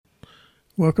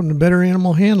Welcome to Better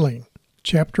Animal Handling,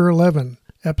 Chapter 11,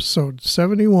 Episode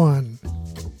 71.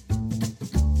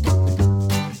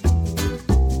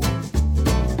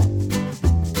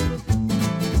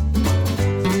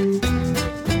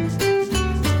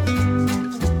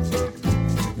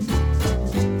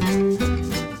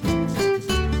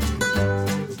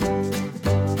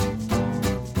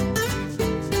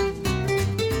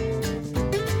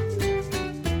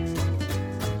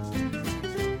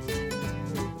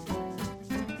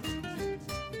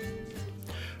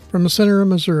 From the center of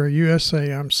Missouri,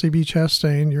 USA, I'm C.B.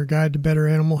 Chastain, your guide to better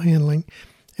animal handling,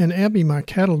 and Abby, my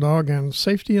cattle dog and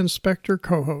safety inspector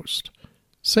co-host.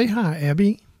 Say hi,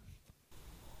 Abby.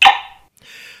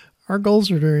 Our goals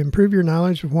are to improve your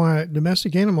knowledge of why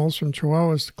domestic animals from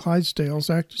Chihuahuas to Clydesdales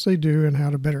act as they do and how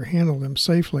to better handle them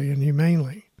safely and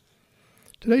humanely.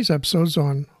 Today's episode is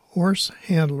on horse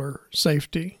handler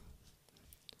safety.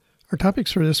 Our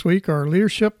topics for this week are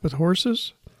leadership with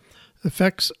horses,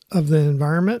 effects of the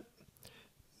environment,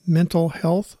 mental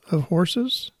health of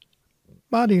horses,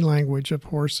 body language of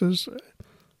horses,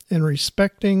 and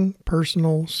respecting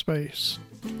personal space.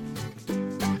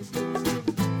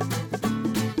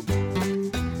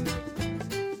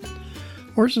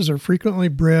 Horses are frequently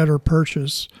bred or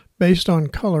purchased based on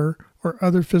color or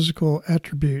other physical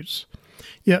attributes.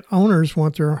 Yet owners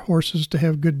want their horses to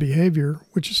have good behavior,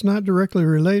 which is not directly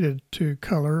related to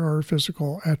color or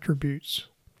physical attributes.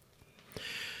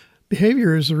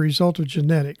 Behavior is the result of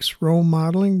genetics, role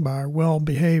modeling by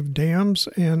well-behaved dams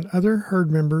and other herd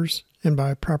members, and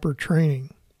by proper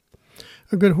training.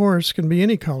 A good horse can be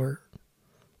any color,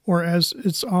 or as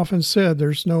it's often said,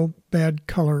 there's no bad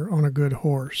color on a good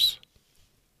horse.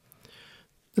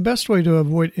 The best way to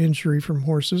avoid injury from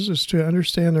horses is to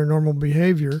understand their normal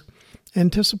behavior,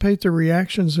 anticipate their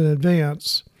reactions in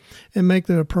advance, and make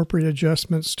the appropriate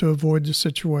adjustments to avoid the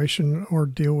situation or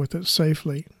deal with it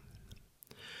safely.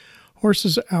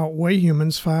 Horses outweigh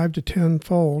humans 5 to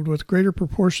 10-fold with greater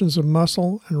proportions of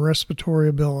muscle and respiratory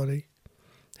ability.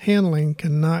 Handling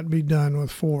cannot be done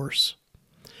with force.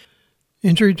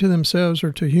 Injury to themselves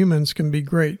or to humans can be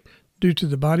great due to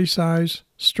the body size,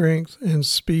 strength, and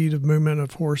speed of movement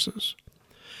of horses.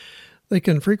 They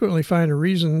can frequently find a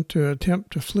reason to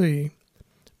attempt to flee,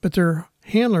 but their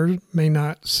handlers may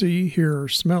not see, hear, or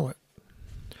smell it.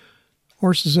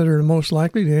 Horses that are the most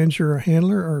likely to injure a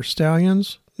handler are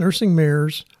stallions, nursing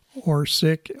mares, or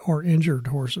sick or injured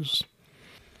horses.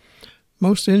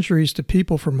 Most injuries to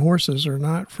people from horses are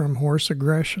not from horse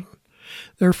aggression.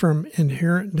 They're from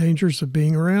inherent dangers of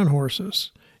being around horses,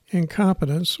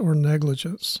 incompetence, or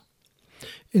negligence.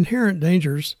 Inherent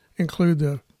dangers include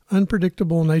the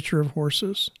unpredictable nature of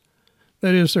horses,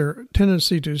 that is, their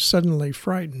tendency to suddenly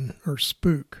frighten or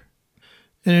spook.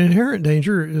 An inherent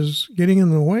danger is getting in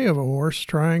the way of a horse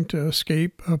trying to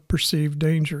escape a perceived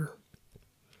danger.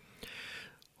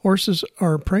 Horses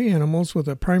are prey animals with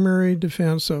a primary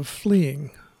defense of fleeing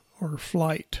or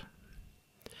flight.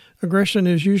 Aggression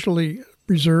is usually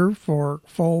reserved for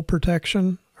foal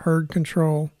protection, herd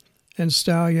control, and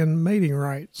stallion mating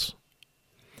rights.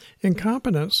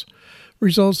 Incompetence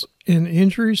results in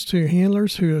injuries to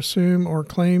handlers who assume or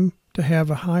claim to have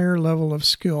a higher level of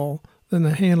skill than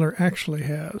the handler actually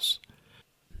has.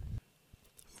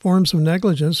 Forms of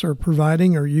negligence are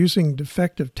providing or using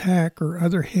defective tack or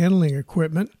other handling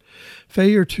equipment,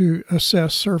 failure to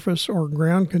assess surface or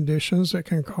ground conditions that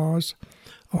can cause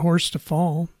a horse to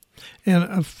fall, and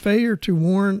a failure to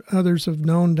warn others of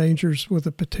known dangers with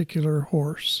a particular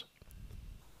horse.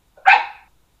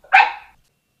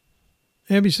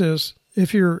 Abby says,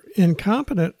 if you're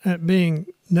incompetent at being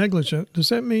negligent, does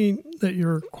that mean that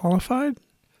you're qualified?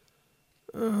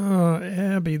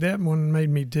 Abby, that one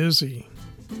made me dizzy.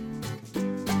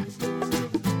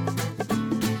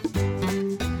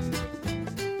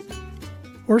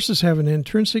 Horses have an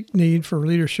intrinsic need for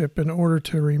leadership in order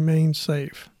to remain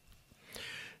safe.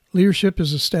 Leadership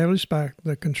is established by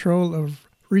the control of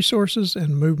resources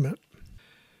and movement.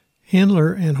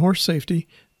 Handler and horse safety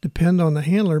depend on the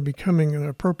handler becoming an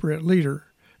appropriate leader,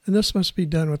 and this must be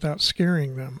done without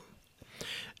scaring them.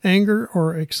 Anger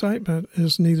or excitement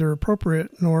is neither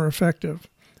appropriate nor effective,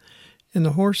 and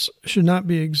the horse should not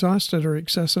be exhausted or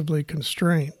excessively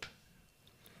constrained.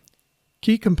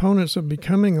 Key components of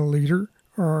becoming a leader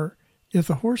are: if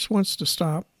the horse wants to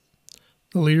stop,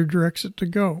 the leader directs it to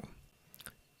go.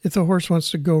 If the horse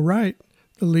wants to go right,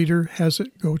 the leader has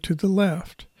it go to the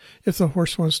left. If the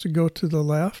horse wants to go to the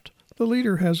left, the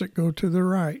leader has it go to the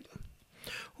right.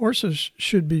 Horses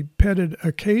should be petted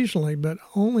occasionally, but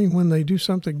only when they do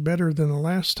something better than the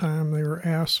last time they were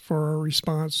asked for a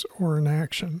response or an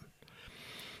action.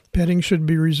 Petting should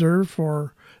be reserved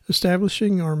for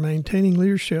establishing or maintaining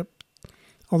leadership,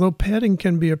 although petting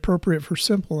can be appropriate for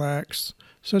simple acts,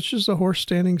 such as the horse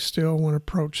standing still when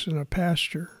approached in a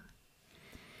pasture.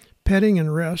 Petting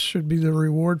and rest should be the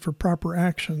reward for proper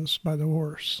actions by the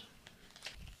horse.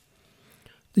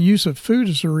 The use of food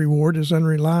as a reward is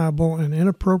unreliable and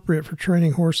inappropriate for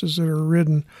training horses that are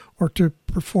ridden or to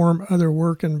perform other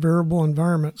work in variable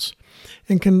environments,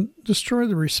 and can destroy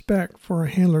the respect for a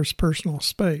handler's personal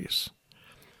space.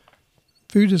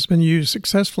 Food has been used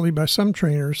successfully by some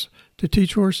trainers to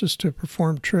teach horses to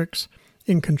perform tricks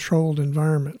in controlled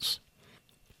environments.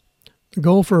 The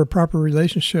goal for a proper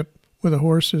relationship with a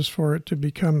horse is for it to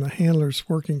become the handler's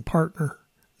working partner,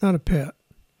 not a pet.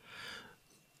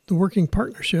 The working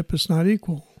partnership is not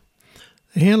equal.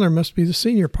 The handler must be the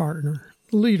senior partner,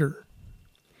 the leader.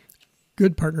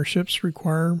 Good partnerships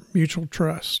require mutual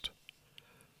trust.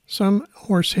 Some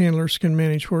horse handlers can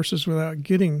manage horses without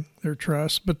getting their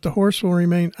trust, but the horse will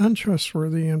remain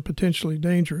untrustworthy and potentially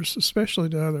dangerous, especially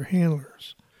to other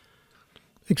handlers.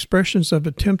 Expressions of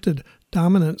attempted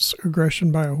dominance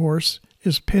aggression by a horse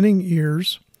is pinning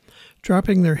ears,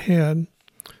 dropping their head,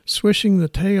 swishing the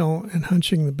tail, and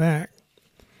hunching the back.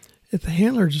 If the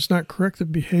handler does not correct the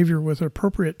behavior with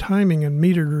appropriate timing and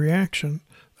metered reaction,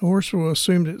 the horse will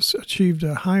assume it's achieved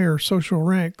a higher social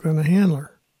rank than the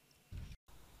handler.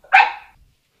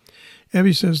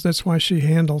 Abby says that's why she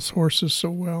handles horses so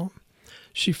well.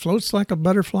 She floats like a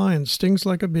butterfly and stings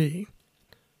like a bee.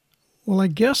 Well, I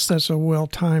guess that's a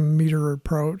well-timed meter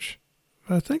approach.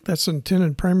 But I think that's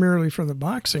intended primarily for the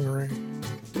boxing ring.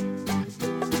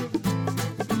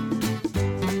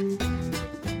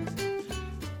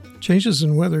 Changes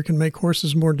in weather can make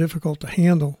horses more difficult to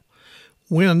handle.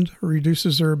 Wind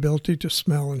reduces their ability to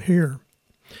smell and hear.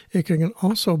 It can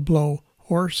also blow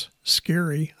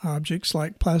horse-scary objects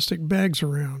like plastic bags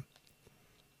around.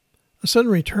 A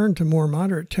sudden return to more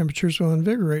moderate temperatures will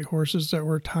invigorate horses that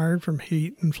were tired from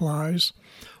heat and flies,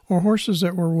 or horses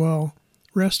that were well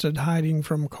rested hiding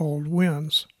from cold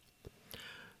winds.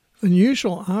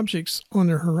 Unusual objects on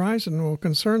their horizon will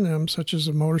concern them, such as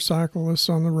a motorcyclist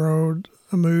on the road,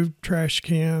 a moved trash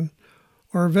can,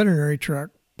 or a veterinary truck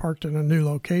parked in a new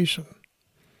location.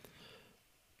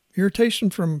 Irritation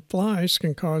from flies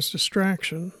can cause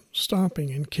distraction,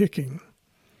 stomping, and kicking.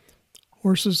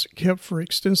 Horses kept for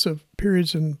extensive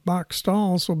periods in box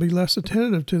stalls will be less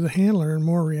attentive to the handler and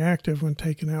more reactive when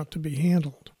taken out to be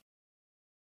handled.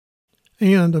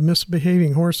 And a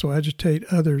misbehaving horse will agitate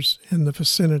others in the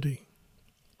vicinity.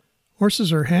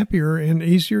 Horses are happier and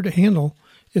easier to handle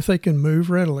if they can move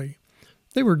readily.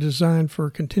 They were designed for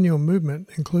continual movement,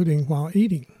 including while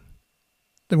eating.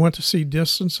 They want to see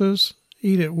distances,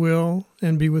 eat at will,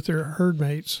 and be with their herd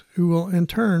mates, who will in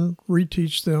turn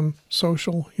reteach them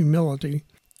social humility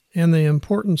and the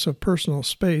importance of personal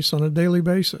space on a daily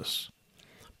basis.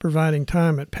 Providing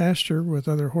time at pasture with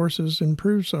other horses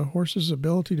improves a horse's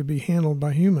ability to be handled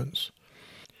by humans.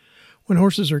 When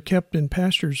horses are kept in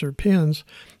pastures or pens,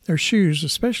 their shoes,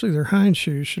 especially their hind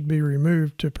shoes, should be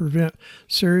removed to prevent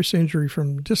serious injury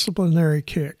from disciplinary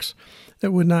kicks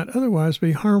that would not otherwise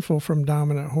be harmful from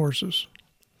dominant horses.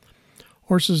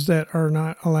 Horses that are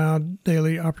not allowed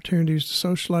daily opportunities to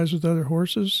socialize with other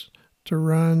horses, to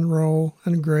run, roll,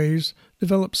 and graze,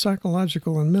 develop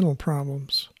psychological and mental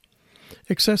problems.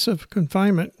 Excessive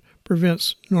confinement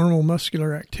prevents normal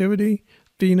muscular activity,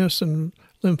 venous and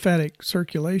lymphatic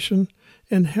circulation,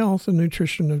 and health and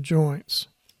nutrition of joints.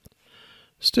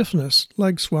 Stiffness,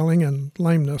 leg swelling, and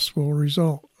lameness will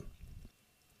result.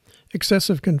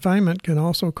 Excessive confinement can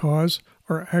also cause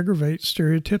or aggravate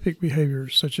stereotypic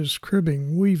behaviors such as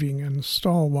cribbing, weaving, and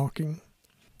stall walking.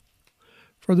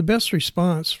 For the best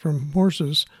response from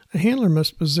horses, a handler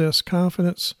must possess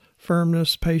confidence,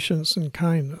 firmness, patience, and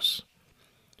kindness.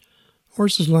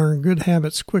 Horses learn good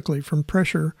habits quickly from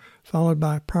pressure followed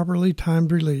by properly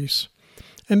timed release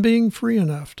and being free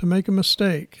enough to make a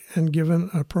mistake and given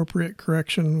appropriate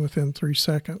correction within 3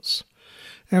 seconds.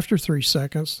 After 3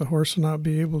 seconds, the horse will not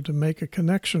be able to make a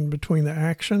connection between the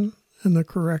action and the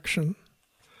correction.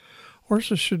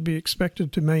 Horses should be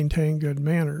expected to maintain good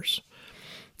manners.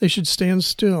 They should stand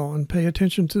still and pay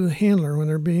attention to the handler when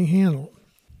they're being handled.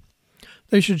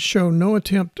 They should show no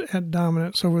attempt at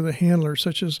dominance over the handler,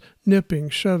 such as nipping,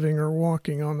 shoving, or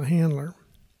walking on the handler.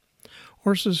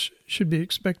 Horses should be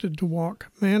expected to walk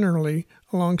mannerly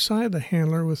alongside the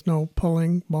handler with no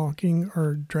pulling, balking,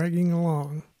 or dragging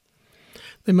along.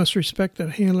 They must respect the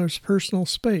handler's personal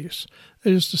space,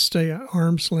 that is to stay at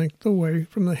arm's length away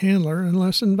from the handler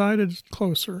unless invited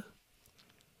closer.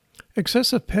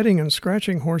 Excessive petting and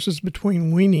scratching horses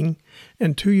between weaning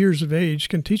and 2 years of age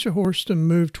can teach a horse to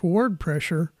move toward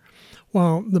pressure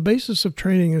While the basis of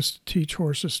training is to teach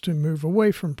horses to move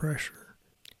away from pressure,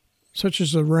 such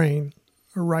as a rein,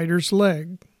 a rider's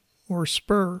leg, or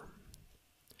spur.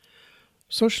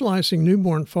 Socializing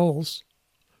newborn foals,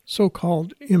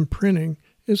 so-called imprinting,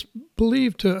 is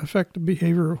believed to affect the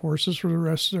behavior of horses for the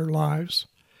rest of their lives,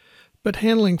 but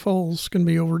handling foals can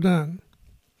be overdone.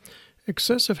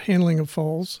 Excessive handling of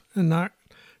foals and not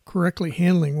correctly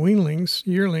handling weanlings,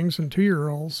 yearlings, and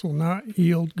 2-year-olds will not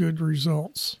yield good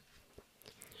results.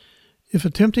 If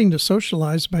attempting to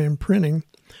socialize by imprinting,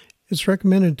 it's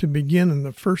recommended to begin in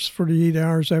the first 48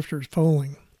 hours after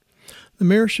foaling. The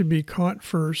mare should be caught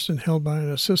first and held by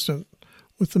an assistant,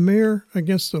 with the mare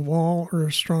against the wall or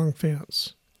a strong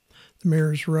fence. The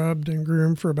mare is rubbed and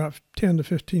groomed for about 10 to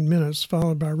 15 minutes,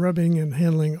 followed by rubbing and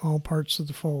handling all parts of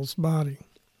the foal's body.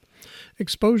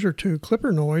 Exposure to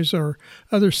clipper noise or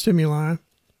other stimuli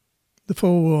the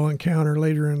foal will encounter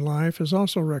later in life is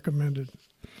also recommended.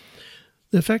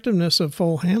 The effectiveness of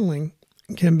foal handling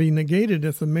can be negated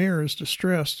if the mare is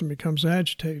distressed and becomes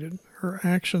agitated. Her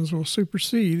actions will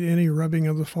supersede any rubbing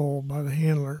of the foal by the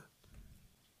handler.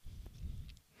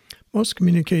 Most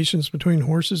communications between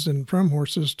horses and from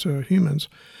horses to humans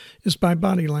is by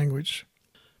body language.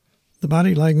 The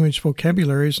body language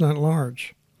vocabulary is not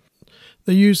large.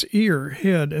 They use ear,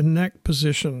 head, and neck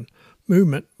position,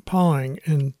 movement, pawing,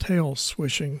 and tail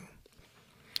swishing.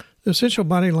 The essential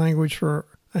body language for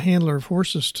a handler of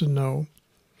horses to know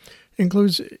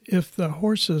includes if the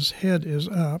horse's head is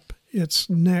up, its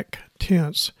neck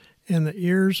tense, and the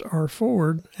ears are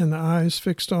forward and the eyes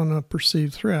fixed on a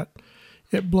perceived threat.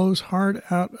 It blows hard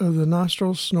out of the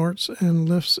nostrils, snorts, and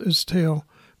lifts its tail,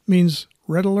 means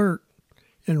red alert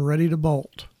and ready to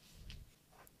bolt.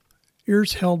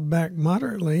 Ears held back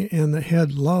moderately and the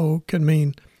head low can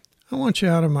mean, I want you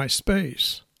out of my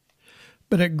space.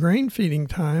 But at grain feeding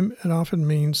time, it often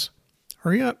means,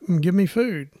 hurry up and give me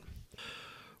food.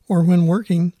 Or when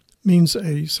working, means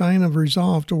a sign of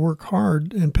resolve to work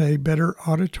hard and pay better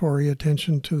auditory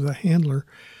attention to the handler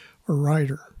or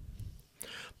rider.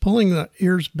 Pulling the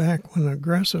ears back when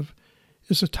aggressive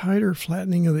is a tighter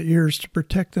flattening of the ears to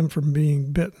protect them from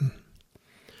being bitten.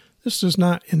 This does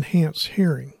not enhance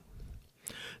hearing.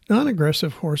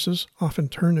 Non-aggressive horses often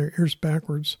turn their ears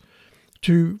backwards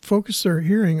to focus their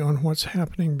hearing on what's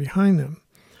happening behind them.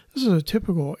 This is a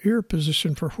typical ear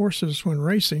position for horses when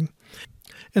racing,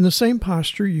 and the same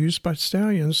posture used by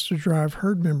stallions to drive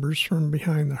herd members from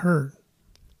behind the herd.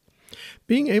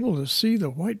 Being able to see the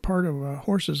white part of a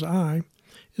horse's eye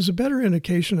is a better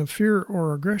indication of fear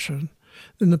or aggression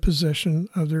than the position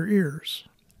of their ears.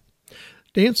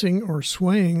 Dancing or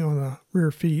swaying on the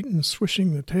rear feet and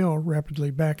swishing the tail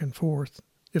rapidly back and forth,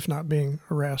 if not being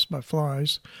harassed by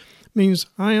flies, means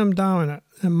I am dominant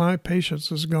and my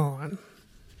patience is gone.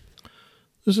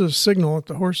 This is a signal that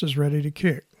the horse is ready to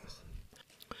kick.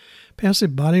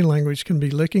 Passive body language can be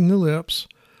licking the lips,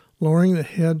 lowering the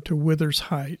head to wither's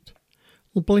height,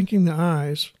 blinking the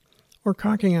eyes, or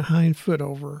cocking a hind foot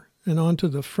over and onto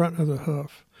the front of the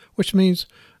hoof, which means,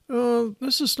 oh,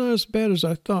 this is not as bad as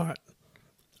I thought,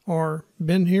 or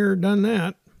been here, done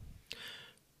that.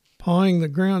 Pawing the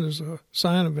ground is a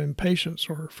sign of impatience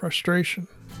or frustration.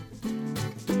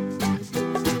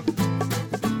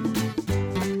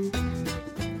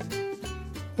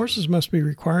 Horses must be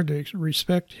required to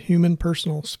respect human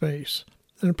personal space,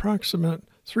 an approximate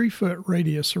 3-foot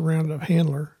radius around a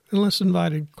handler, unless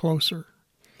invited closer.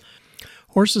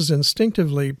 Horses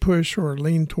instinctively push or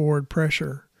lean toward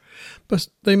pressure, but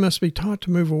they must be taught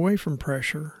to move away from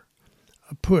pressure,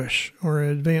 a push, or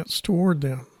advance toward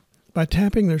them, by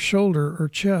tapping their shoulder or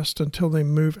chest until they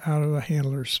move out of the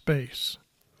handler's space.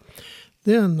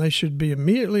 Then they should be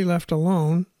immediately left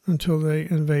alone until they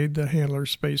invade the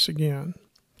handler's space again.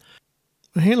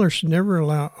 A handler should never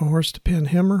allow a horse to pin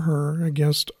him or her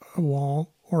against a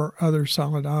wall or other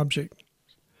solid object.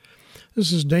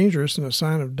 This is dangerous and a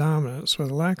sign of dominance with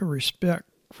a lack of respect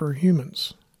for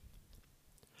humans.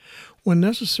 When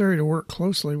necessary to work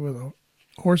closely with a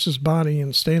horse's body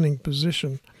in standing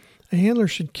position, a handler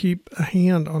should keep a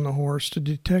hand on the horse to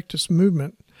detect its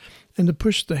movement and to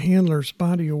push the handler's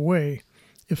body away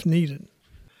if needed.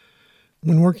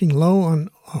 When working low on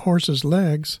a horse's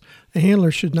legs, a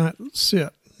handler should not sit,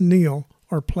 kneel,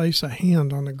 or place a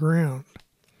hand on the ground.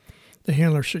 The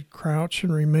handler should crouch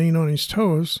and remain on his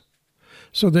toes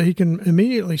so that he can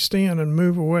immediately stand and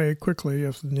move away quickly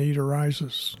if the need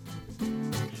arises.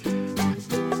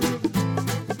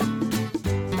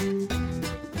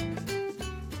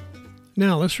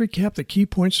 Now, let's recap the key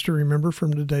points to remember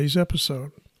from today's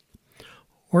episode.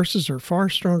 Horses are far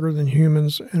stronger than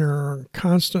humans and are on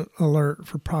constant alert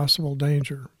for possible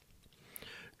danger.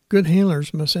 Good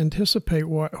handlers must anticipate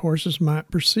what horses might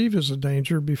perceive as a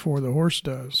danger before the horse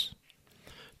does.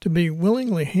 To be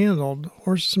willingly handled,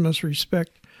 horses must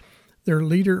respect their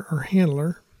leader or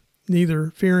handler,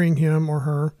 neither fearing him or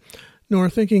her, nor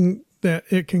thinking that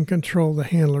it can control the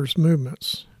handler's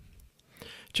movements.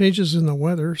 Changes in the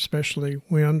weather, especially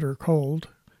wind or cold,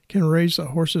 can raise a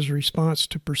horse's response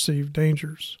to perceived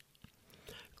dangers.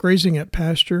 Grazing at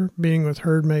pasture, being with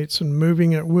herd mates, and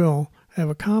moving at will have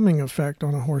a calming effect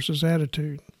on a horse's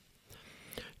attitude.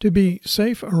 To be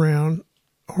safe around,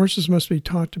 horses must be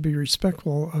taught to be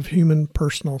respectful of human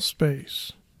personal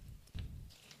space.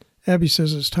 Abby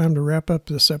says it's time to wrap up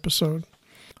this episode.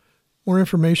 More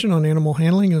information on animal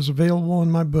handling is available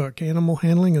in my book, Animal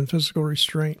Handling and Physical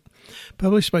Restraint,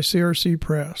 published by CRC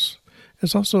Press.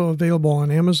 It's also available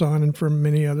on Amazon and from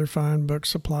many other fine book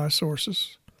supply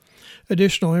sources.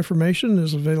 Additional information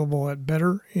is available at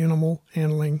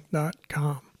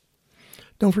betteranimalhandling.com.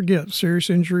 Don't forget, serious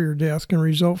injury or death can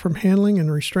result from handling and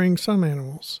restraining some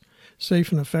animals.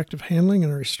 Safe and effective handling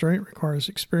and restraint requires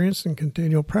experience and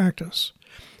continual practice.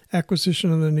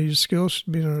 Acquisition of the needed skills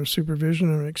should be under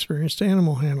supervision of an experienced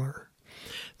animal handler.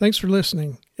 Thanks for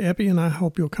listening. Epi and I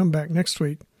hope you'll come back next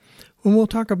week when we'll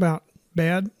talk about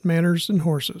bad manners in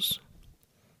horses.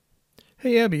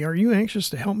 Hey, Abby, are you anxious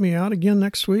to help me out again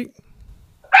next week?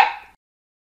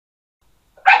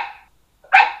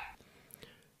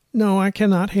 No, I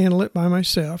cannot handle it by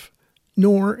myself,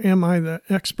 nor am I the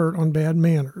expert on bad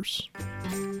manners.